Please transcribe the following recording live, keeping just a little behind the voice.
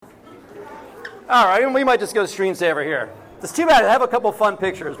All right, we might just go screensaver here. It's too bad. I have a couple fun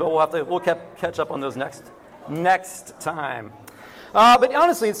pictures, but we'll catch up on those next time. But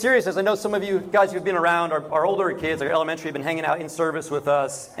honestly, in seriousness, I know some of you guys who've been around, our older kids, our elementary, have been hanging out in service with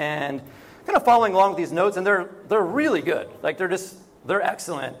us and kind of following along with these notes, and they're really good. Like they're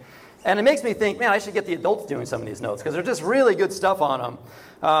excellent. And it makes me think, man, I should get the adults doing some of these notes because they're just really good stuff on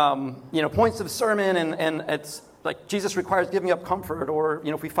them. Points of sermon, and it's like Jesus requires giving up comfort, or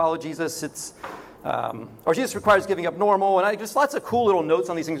if we follow Jesus, or Jesus requires giving up normal, and just lots of cool little notes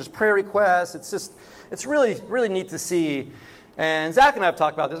on these things. There's prayer requests. It's really, really neat to see. And Zach and I have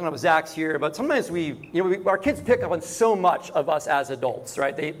talked about this. I don't know if Zach's here, but sometimes our kids pick up on so much of us as adults,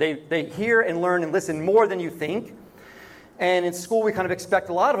 right? They hear and learn and listen more than you think. And in school, we kind of expect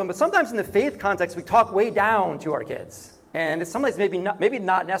a lot of them. But sometimes in the faith context, we talk way down to our kids. And it's sometimes maybe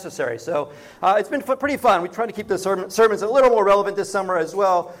not necessary. So it's been pretty fun. We try to keep the sermons a little more relevant this summer as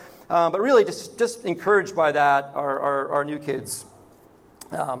well. But really just encouraged by that, our new kids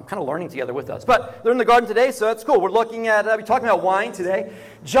kind of learning together with us. But they're in the garden today, so that's cool. We're talking about wine today.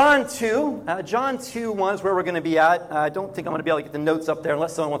 John 2. John 2:1 is where we're going to be at. I don't think I'm going to be able to get the notes up there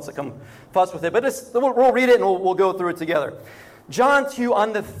unless someone wants to come fuss with it. But we'll read it and we'll go through it together. John 2,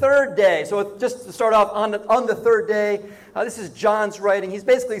 on the third day. So just to start off, on the third day, this is John's writing. He's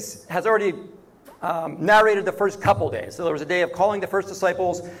basically has already narrated the first couple days. So there was a day of calling the first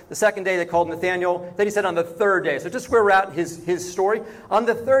disciples. The second day they called Nathanael. Then he said on the third day. So just where we're at in his story. On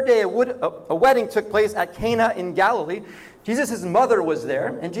the third day, a wedding took place at Cana in Galilee. Jesus' mother was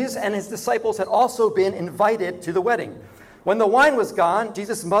there, and Jesus and his disciples had also been invited to the wedding. When the wine was gone,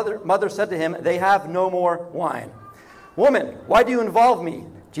 Jesus' mother said to him, "They have no more wine." "Woman, why do you involve me?"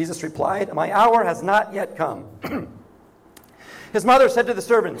 Jesus replied, "My hour has not yet come." His mother said to the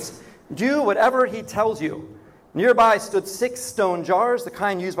servants, "Do whatever he tells you." Nearby stood 6 stone jars, the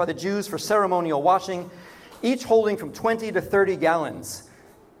kind used by the Jews for ceremonial washing, each holding from 20 to 30 gallons.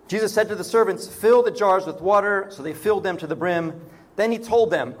 Jesus said to the servants, "Fill the jars with water," so they filled them to the brim. Then he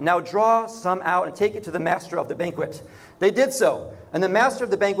told them, "Now draw some out and take it to the master of the banquet." They did so, and the master of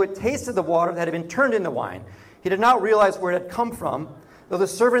the banquet tasted the water that had been turned into wine. He did not realize where it had come from, though the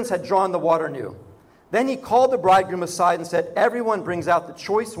servants had drawn the water new. Then he called the bridegroom aside and said, "Everyone brings out the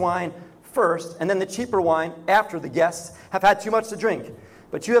choice wine first, and then the cheaper wine after the guests have had too much to drink.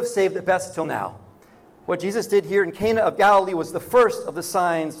 But you have saved the best till now." What Jesus did here in Cana of Galilee was the first of the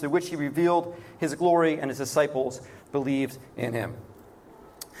signs through which he revealed his glory, and his disciples believed in him.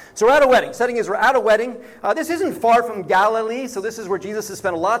 So we're at a wedding. Setting is we're at a wedding. This isn't far from Galilee, so this is where Jesus has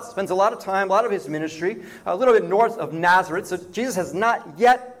spends a lot of time, a lot of his ministry, a little bit north of Nazareth. So Jesus has not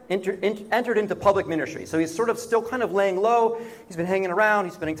yet entered into public ministry. So he's sort of still kind of laying low. He's been hanging around.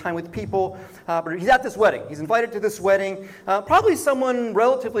 He's spending time with people. But he's at this wedding. He's invited to this wedding. Probably someone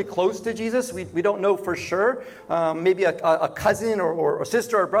relatively close to Jesus. We don't know for sure. Maybe a cousin or a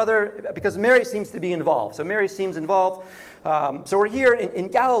sister or brother, because Mary seems to be involved. So Mary seems involved. So we're here in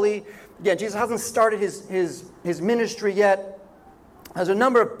Galilee. Again, Jesus hasn't started his ministry yet. There's a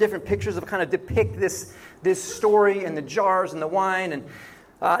number of different pictures that kind of depict this story, and the jars and the wine. And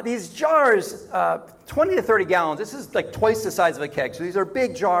these jars, 20 to 30 gallons, this is like twice the size of a keg. So these are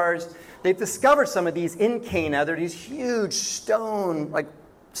big jars. They've discovered some of these in Cana. They're these huge stone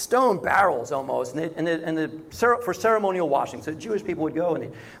barrels almost, for ceremonial washing. So Jewish people would go and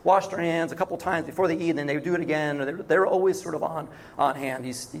they'd wash their hands a couple times before they eat, and then they would do it again. They were always sort of on hand,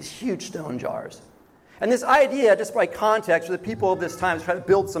 these huge stone jars. And this idea, just by context, for the people of this time, is try to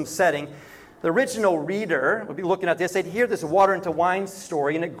build some setting. The original reader would be looking at this. They'd hear this water into wine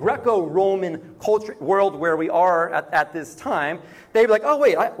story in a Greco-Roman culture world where we are at this time. They'd be like, "Oh,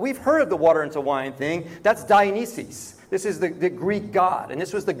 wait, we've heard of the water into wine thing. That's Dionysus. This is the Greek god, and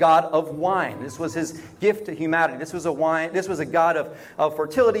this was the god of wine. This was his gift to humanity. This was a god of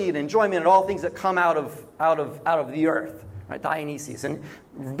fertility and enjoyment and all things that come out of the earth." Right? Dionysus. And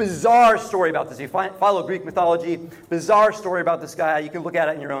bizarre story about this. You follow Greek mythology, bizarre story about this guy. You can look at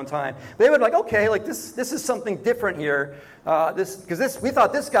it in your own time. They would be like, okay, like this is something different here. We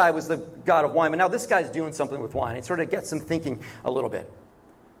thought this guy was the god of wine, but now this guy's doing something with wine. It sort of gets them thinking a little bit.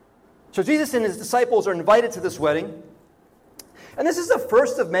 So Jesus and his disciples are invited to this wedding. And this is the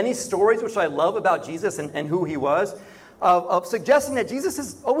first of many stories which I love about Jesus and who he was, of suggesting that Jesus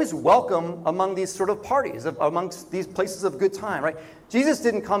is always welcome among these sort of parties, amongst these places of good time, right? Jesus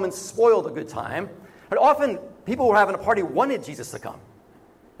didn't come and spoil the good time. But often people who were having a party wanted Jesus to come.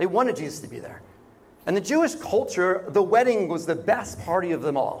 They wanted Jesus to be there. And the Jewish culture, the wedding was the best party of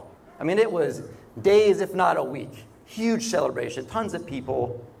them all. I mean, it was days, if not a week. Huge celebration, tons of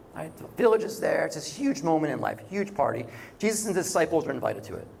people. Right? The village is there. It's this huge moment in life, huge party. Jesus and his disciples are invited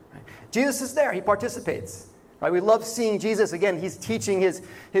to it. Right? Jesus is there. He participates. Right? We love seeing Jesus. Again, he's teaching his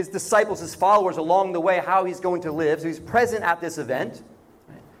disciples, his followers along the way how he's going to live. So he's present at this event.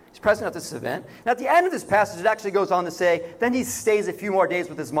 Right? He's present at this event. And at the end of this passage, it actually goes on to say, then he stays a few more days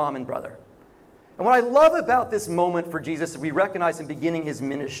with his mom and brother. And what I love about this moment for Jesus, we recognize in beginning his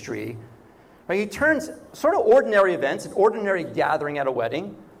ministry, right, he turns sort of ordinary events, an ordinary gathering at a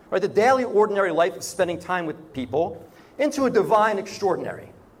wedding, right, the daily ordinary life of spending time with people, into a divine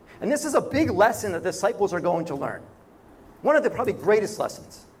extraordinary. And this is a big lesson that the disciples are going to learn. One of the probably greatest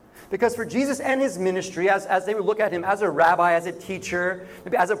lessons. Because for Jesus and his ministry, as they would look at him as a rabbi, as a teacher,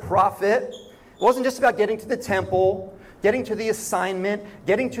 maybe as a prophet, it wasn't just about getting to the temple, getting to the assignment,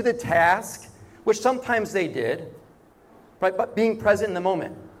 getting to the task, which sometimes they did, right? But being present in the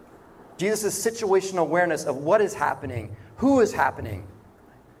moment. Jesus' situational awareness of what is happening, who is happening,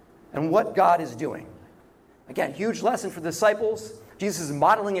 and what God is doing. Again, huge lesson for the disciples. Jesus is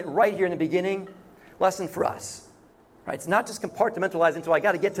modeling it right here in the beginning. Lesson for us. Right? It's not just compartmentalized into, I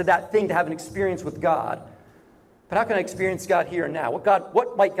got to get to that thing to have an experience with God. But how can I experience God here and now?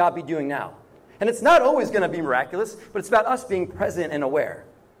 What might God be doing now? And it's not always going to be miraculous, but it's about us being present and aware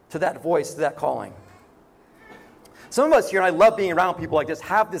to that voice, to that calling. Some of us here, and I love being around people like this,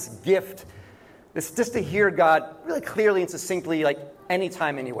 have this gift, this just to hear God really clearly and succinctly, like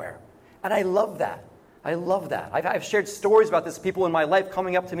anytime, anywhere. And I love that. I love that. I've shared stories about this, people in my life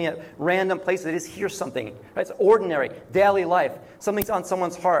coming up to me at random places. They just hear something. Right? It's ordinary, daily life. Something's on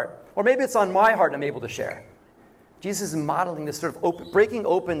someone's heart. Or maybe it's on my heart and I'm able to share. Jesus is modeling this sort of breaking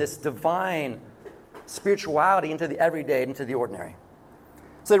open this divine spirituality into the everyday, into the ordinary.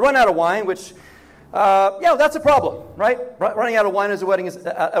 So they run out of wine, which, that's a problem, right? Running out of wine at a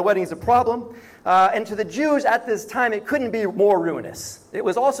wedding is a problem. And to the Jews at this time, it couldn't be more ruinous. It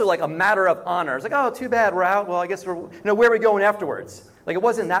was also like a matter of honor. It's like, oh, too bad, we're out. Well, I guess where are we going afterwards? Like, it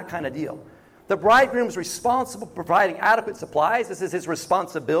wasn't that kind of deal. The bridegroom's responsible for providing adequate supplies. This is his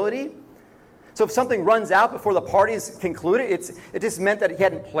responsibility. So if something runs out before the party's concluded, it just meant that he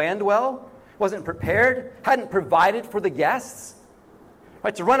hadn't planned well, wasn't prepared, hadn't provided for the guests.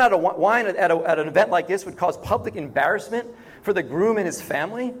 Right, to run out of wine at an event like this would cause public embarrassment for the groom and his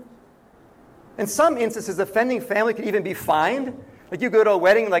family. In some instances, the offending family could even be fined. Like you go to a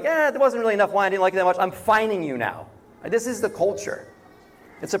wedding, like, there wasn't really enough wine, I didn't like it that much, I'm fining you now. Right, this is the culture.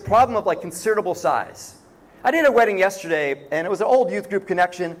 It's a problem of like considerable size. I did a wedding yesterday, and it was an old youth group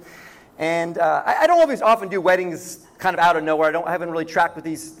connection. And I don't always often do weddings kind of out of nowhere. I haven't really tracked with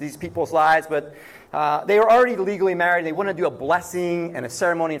these people's lives, but they were already legally married. They wanted to do a blessing and a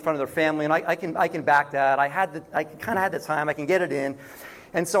ceremony in front of their family, and I can back that. I kind of had the time. I can get it in,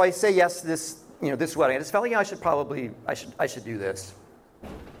 and so I say yes to this wedding. I just felt like I should do this.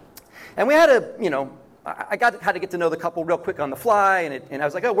 And we had I had to get to know the couple real quick on the fly, and I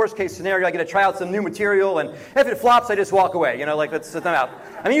was like, oh, worst case scenario, I get to try out some new material, and if it flops, I just walk away. Let's sit them out.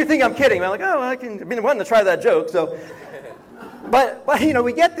 I mean, you think I'm kidding? I'm like, oh, I've been wanting to try that joke, so. But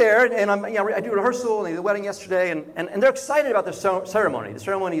we get there, and I do rehearsal, and I did the wedding yesterday, and they're excited about the ceremony. The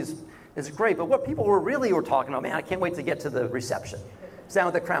ceremony is great, but what people were talking about, man, I can't wait to get to the reception. It's down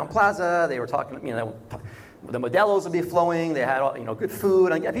at the Crowne Plaza. They were talking, the Modelo's would be flowing. They had good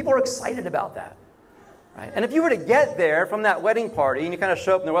food, and people were excited about that. Right? And if you were to get there from that wedding party and you kind of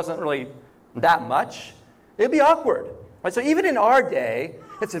show up and there wasn't really that much, it'd be awkward. Right? So even in our day,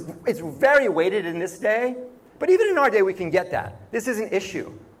 it's very weighted in this day, but even in our day we can get that. This is an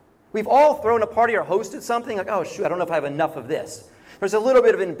issue. We've all thrown a party or hosted something like, oh shoot, I don't know if I have enough of this. There's a little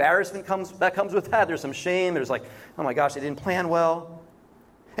bit of embarrassment that comes with that. There's some shame. There's like, oh my gosh, they didn't plan well.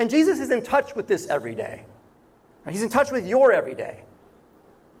 And Jesus is in touch with this every day. Right? He's in touch with your every day.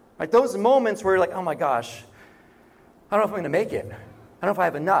 Like those moments where you're like, oh my gosh, I don't know if I'm going to make it. I don't know if I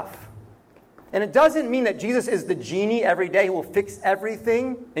have enough. And it doesn't mean that Jesus is the genie every day who will fix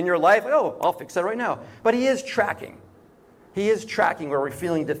everything in your life. Like, oh, I'll fix that right now. But he is tracking. He is tracking where we're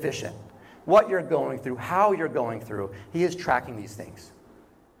feeling deficient. What you're going through, how you're going through. He is tracking these things.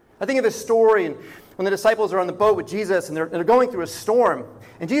 I think of this story when the disciples are on the boat with Jesus and they're going through a storm.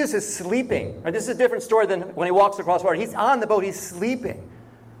 And Jesus is sleeping. Right? This is a different story than when he walks across water. He's on the boat. He's sleeping.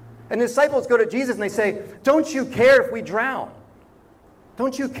 And the disciples go to Jesus and they say, don't you care if we drown?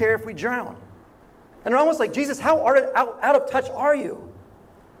 Don't you care if we drown? And they're almost like, Jesus, how out of touch are you?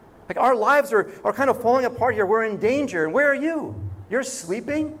 Like our lives are kind of falling apart here. We're in danger. And where are you? You're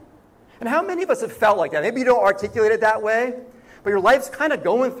sleeping? And how many of us have felt like that? Maybe you don't articulate it that way, but your life's kind of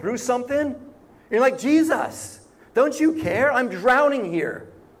going through something. You're like, Jesus, don't you care? I'm drowning here.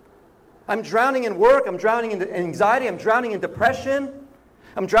 I'm drowning in work. I'm drowning in anxiety. I'm drowning in depression.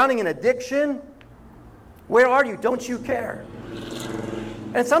 I'm drowning in addiction. Where are you? Don't you care?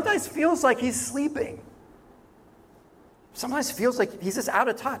 And it sometimes feels like he's sleeping. Sometimes feels like he's just out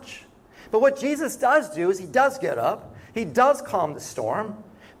of touch. But what Jesus does do is he does get up. He does calm the storm,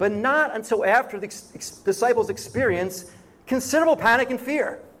 but not until after the disciples experience considerable panic and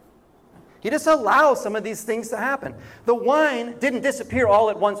fear. He just allows some of these things to happen. The wine didn't disappear all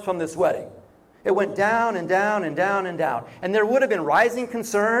at once from this wedding. It went down and down and down and down. And there would have been rising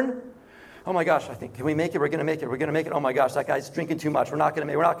concern. Oh my gosh, can we make it? We're going to make it. We're going to make it. Oh my gosh, that guy's drinking too much. We're not going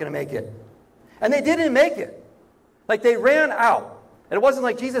to make it. And they didn't make it. Like they ran out. And it wasn't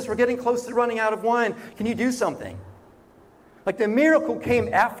like, Jesus, we're getting close to running out of wine. Can you do something? Like the miracle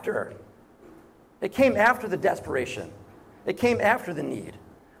came after. It came after the desperation. It came after the need.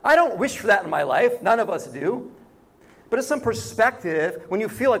 I don't wish for that in my life. None of us do. But it's some perspective when you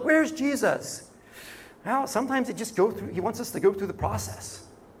feel like, where's Jesus? Well, sometimes he wants us to go through the process.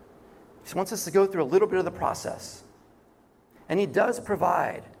 He wants us to go through a little bit of the process. And he does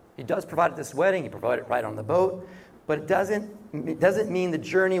provide. He does provide at this wedding. He provided right on the boat. But it doesn't mean the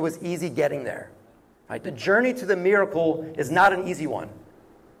journey was easy getting there. Right? The journey to the miracle is not an easy one.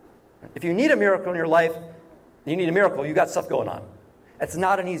 If you need a miracle in your life, you need a miracle, you got stuff going on. It's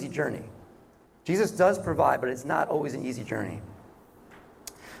not an easy journey. Jesus does provide, but it's not always an easy journey.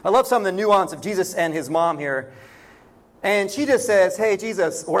 I love some of the nuance of Jesus and his mom here. And she just says, hey,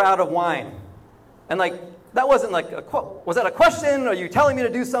 Jesus, we're out of wine. And that wasn't was that a question? Are you telling me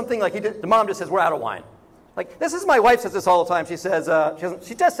to do something? The mom just says, we're out of wine. My wife says this all the time. She says,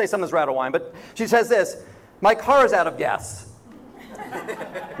 she does say something's out of wine, but she says this, my car is out of gas.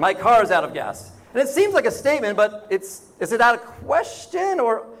 My car is out of gas. And it seems like a statement, but is it out of question?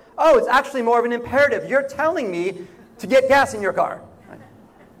 Or, it's actually more of an imperative. You're telling me to get gas in your car.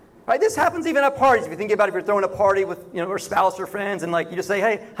 Right? This happens even at parties. If you think about it, if you're throwing a party with your spouse or friends, and you just say,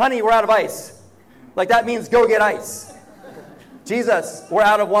 hey, honey, we're out of ice. That means go get ice. Jesus, we're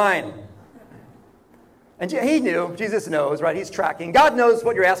out of wine. And he knew, Jesus knows, right? He's tracking. God knows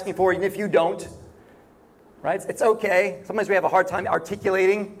what you're asking for, even if you don't. Right? It's okay. Sometimes we have a hard time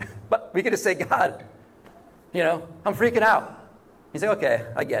articulating, but we could just say, God, I'm freaking out. He's like, okay,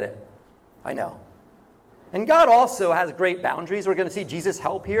 I get it. I know. And God also has great boundaries. We're going to see Jesus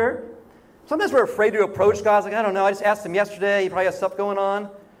help here. Sometimes we're afraid to approach God. I don't know. I just asked him yesterday. He probably has stuff going on.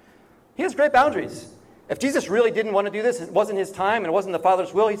 He has great boundaries. If Jesus really didn't want to do this, it wasn't his time, and it wasn't the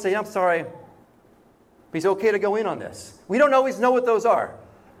Father's will, he'd say, I'm sorry. But he's okay to go in on this. We don't always know what those are.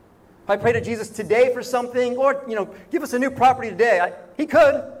 If I pray to Jesus today for something, Lord, give us a new property today, he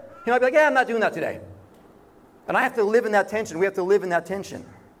could. I'd be like, I'm not doing that today. And I have to live in that tension. We have to live in that tension.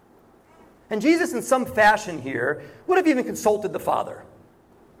 And Jesus, in some fashion here, would have even consulted the Father.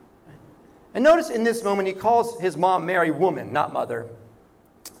 And notice in this moment, he calls his mom Mary woman, not mother.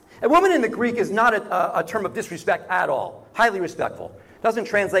 A woman in the Greek is not a term of disrespect at all. Highly respectful. Doesn't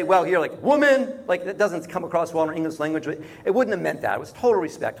translate well here, woman, that doesn't come across well in our English language. It wouldn't have meant that. It was total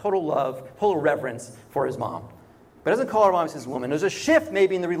respect, total love, total reverence for his mom. But it doesn't call her mom as his woman. There's a shift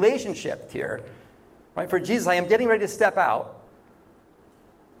maybe in the relationship here. Right? For Jesus, I am getting ready to step out.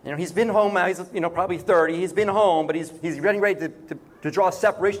 He's been home now. He's probably 30. He's been home, but he's getting ready to draw a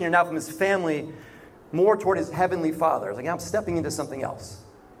separation here now from his family, more toward his heavenly Father. It's I'm stepping into something else.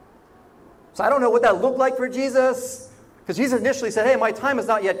 So I don't know what that looked like for Jesus, because Jesus initially said, hey, my time has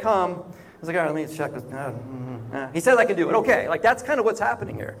not yet come. I was like, all right, let me check this. He says I can do it. Okay, that's kind of what's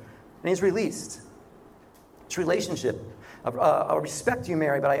happening here. And he's released. It's relationship. I respect you,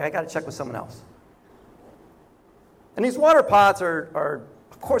 Mary, but I got to check with someone else. And these water pots are,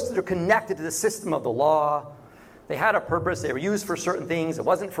 of course, they're connected to the system of the law. They had a purpose. They were used for certain things. It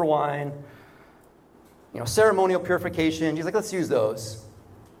wasn't for wine. Ceremonial purification. He's like, let's use those.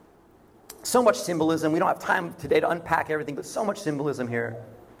 So much symbolism. We don't have time today to unpack everything, but so much symbolism here.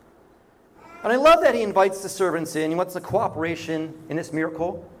 And I love that he invites the servants in. He wants the cooperation in this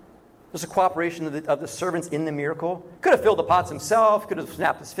miracle. There's a cooperation of the servants in the miracle. Could have filled the pots himself. Could have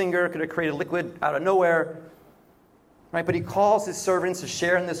snapped his finger. Could have created liquid out of nowhere. Right? But he calls his servants to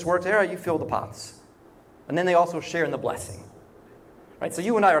share in this work. All right, you fill the pots. And then they also share in the blessing. Right? So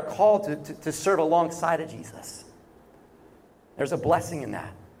you and I are called to serve alongside of Jesus. There's a blessing in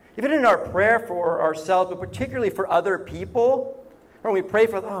that. Even in our prayer for ourselves, but particularly for other people, when we pray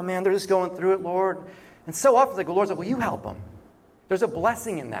for, oh man, they're just going through it, Lord. And so often it's like, the Lord's like, will you help them? There's a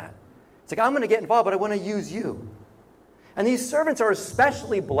blessing in that. It's like, I'm going to get involved, but I want to use you. And these servants are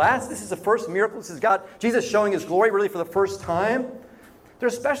especially blessed. This is the first miracle. This is God, Jesus showing his glory really for the first time. They're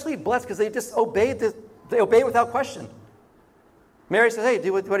especially blessed because they just obeyed they obey without question. Mary says, hey,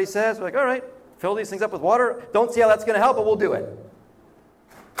 do what he says. We're like, all right, fill these things up with water. Don't see how that's going to help, but we'll do it.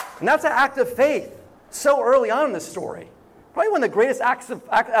 And that's an act of faith so early on in the story. Probably one of the greatest acts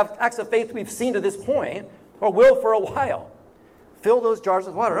of faith we've seen to this point, or will for a while. Fill those jars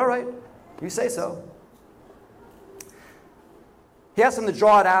with water. All right, you say so. He asked them to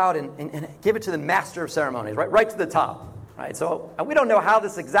draw it out and give it to the master of ceremonies, right to the top. Right? So we don't know how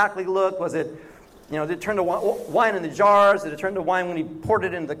this exactly looked. Was it, did it turn to wine in the jars? Did it turn to wine when he poured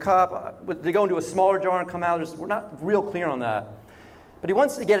it into the cup? Did it go into a smaller jar and come out? We're not real clear on that. But he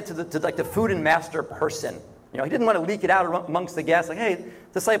wants to get it to the food and master person. He didn't want to leak it out amongst the guests. Like, hey,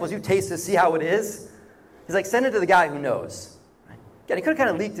 disciples, you taste this, see how it is. He's like, send it to the guy who knows. Right? Again, he could have kind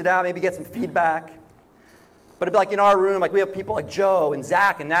of leaked it out, maybe get some feedback. But it'd be like in our room, like we have people like Joe and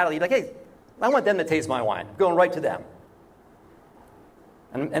Zach and Natalie. Like, hey, I want them to taste my wine. I'm going right to them.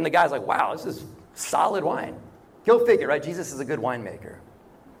 And the guy's like, wow, this is solid wine. Go figure, right? Jesus is a good winemaker.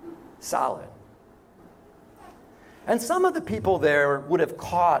 Solid. And some of the people there would have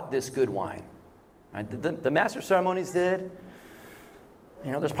caught this good wine. Right? The master of ceremonies did.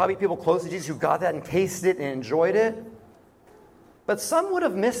 There's probably people close to Jesus who got that and tasted it and enjoyed it. But some would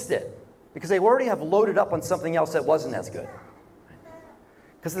have missed it because they already have loaded up on something else that wasn't as good.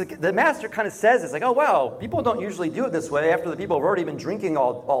 Because the master kind of says it's like, oh, wow, people don't usually do it this way after the people have already been drinking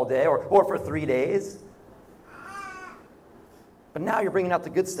all day or for 3 days. But now you're bringing out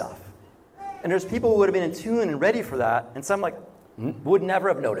the good stuff. And there's people who would have been in tune and ready for that, and some would never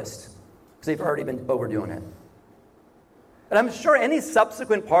have noticed because they've already been overdoing it. And I'm sure any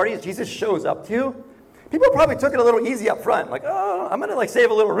subsequent parties Jesus shows up to, people probably took it a little easy up front. Like, oh, I'm going to save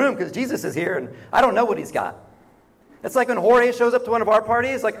a little room because Jesus is here and I don't know what he's got. It's like when Jorge shows up to one of our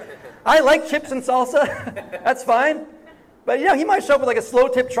parties. Like, I like chips and salsa. That's fine. But, he might show up with a slow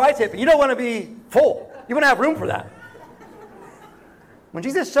tip, tri-tip, and you don't want to be full. You want to have room for that. When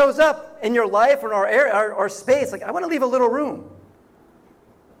Jesus shows up in your life or in our space, I want to leave a little room.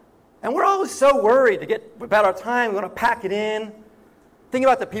 And we're always so worried about our time. We want to pack it in. Think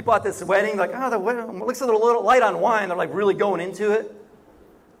about the people at this wedding. Like, the wedding looks a little light on wine. They're really going into it,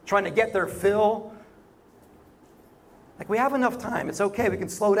 trying to get their fill. We have enough time. It's okay. We can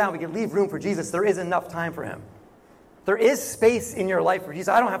slow down. We can leave room for Jesus. There is enough time for him. There is space in your life for Jesus.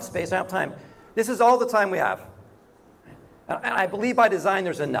 I don't have space. I don't have time. This is all the time we have. And I believe by design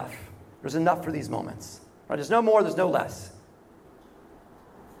there's enough. There's enough for these moments. Right? There's no more. There's no less.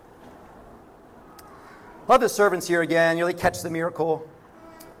 Love the servants here again. They catch the miracle.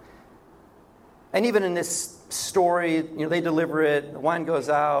 And even in this story, they deliver it. The wine goes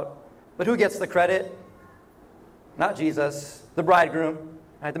out. But who gets the credit? Not Jesus, the bridegroom.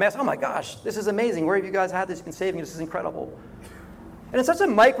 Right? The master, oh my gosh, this is amazing. Where have you guys had this? You've been saving. This is incredible. And it's such a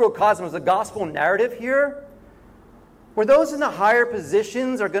microcosm of the gospel narrative here, where those in the higher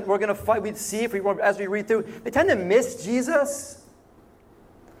positions we're going to fight. We'd see as we read through, they tend to miss Jesus.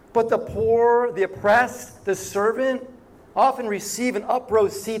 But the poor, the oppressed, the servant often receive an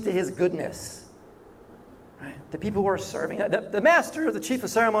uprow seat to his goodness. Right? The people who are serving, the master, the chief of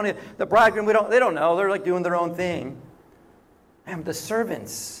ceremony, the bridegroom, they don't know. They're doing their own thing. And the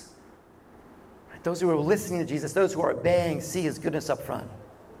servants, right? Those who are listening to Jesus, those who are obeying, see his goodness up front.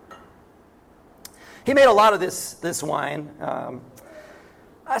 He made a lot of this wine.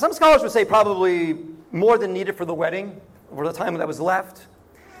 Some scholars would say probably more than needed for the wedding, for the time that was left.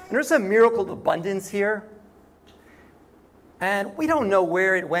 And there's a miracle of abundance here. And we don't know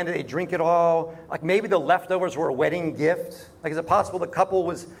where it went. Did they drink it all? Maybe the leftovers were a wedding gift. Is it possible the couple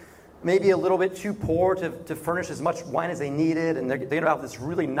was maybe a little bit too poor to furnish as much wine as they needed, and they're going to have this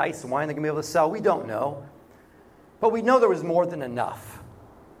really nice wine they're going to be able to sell? We don't know. But we know there was more than enough.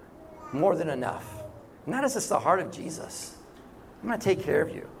 More than enough. And that is just the heart of Jesus. I'm going to take care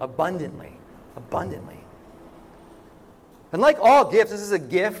of you abundantly. Abundantly. And like all gifts, this is a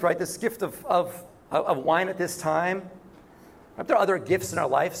gift, right? This gift of wine at this time. There are other gifts in our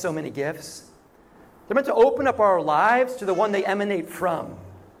life, so many gifts. They're meant to open up our lives to the one they emanate from.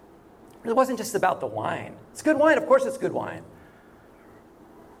 It wasn't just about the wine. It's good wine, of course it's good wine.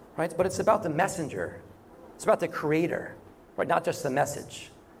 Right? But it's about the messenger. It's about the creator. Right? Not just the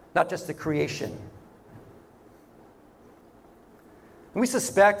message. Not just the creation. And we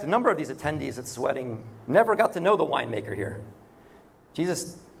suspect a number of these attendees at this wedding never got to know the winemaker here.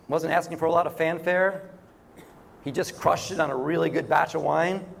 Jesus wasn't asking for a lot of fanfare. He just crushed it on a really good batch of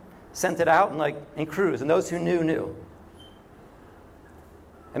wine, sent it out, and cruised. And those who knew, knew.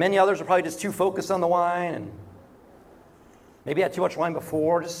 And many others are probably just too focused on the wine and maybe had too much wine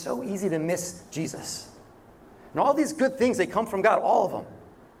before. Just so easy to miss Jesus. And all these good things, they come from God, all of them.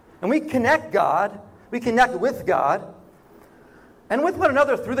 And we connect God, we connect with God, and with one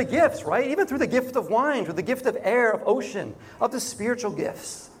another through the gifts, right? Even through the gift of wine, through the gift of air, of ocean, of the spiritual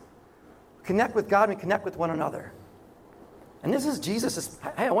gifts. Connect with God and connect with one another. And this is Jesus.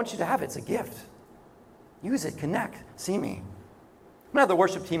 Hey, I want you to have it. It's a gift. Use it. Connect. See me. I'm going to have the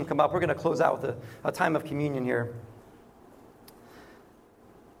worship team come up. We're going to close out with a time of communion here.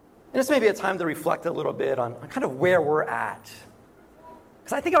 And this may be a time to reflect a little bit on kind of where we're at.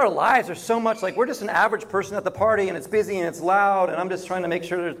 Because I think our lives are so much like we're just an average person at the party, and it's busy and it's loud, and I'm just trying to make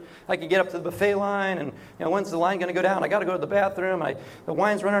sure I can get up to the buffet line, and when's the line going to go down? I got to go to the bathroom. The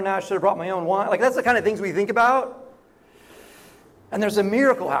wine's running out. I should have brought my own wine. Like that's the kind of things we think about. And there's a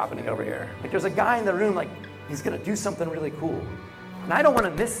miracle happening over here. Like there's a guy in the room, like he's going to do something really cool. And I don't want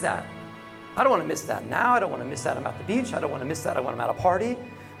to miss that. I don't want to miss that now. I don't want to miss that I'm at the beach. I don't want to miss that when I'm at a party.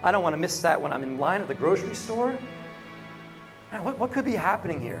 I don't want to miss that when I'm in line at the grocery store. Man, what could be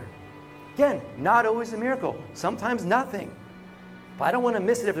happening here? Again, not always a miracle. Sometimes nothing. But I don't want to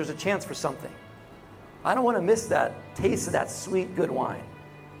miss it if there's a chance for something. I don't want to miss that taste of that sweet, good wine.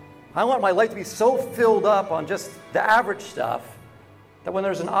 I want my life to be so filled up on just the average stuff that when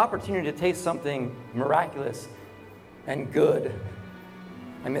there's an opportunity to taste something miraculous and good,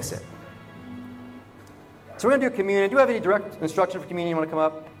 I miss it. So we're going to do communion. Do you have any direct instruction for communion? You want to come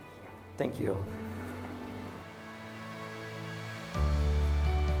up? Thank you.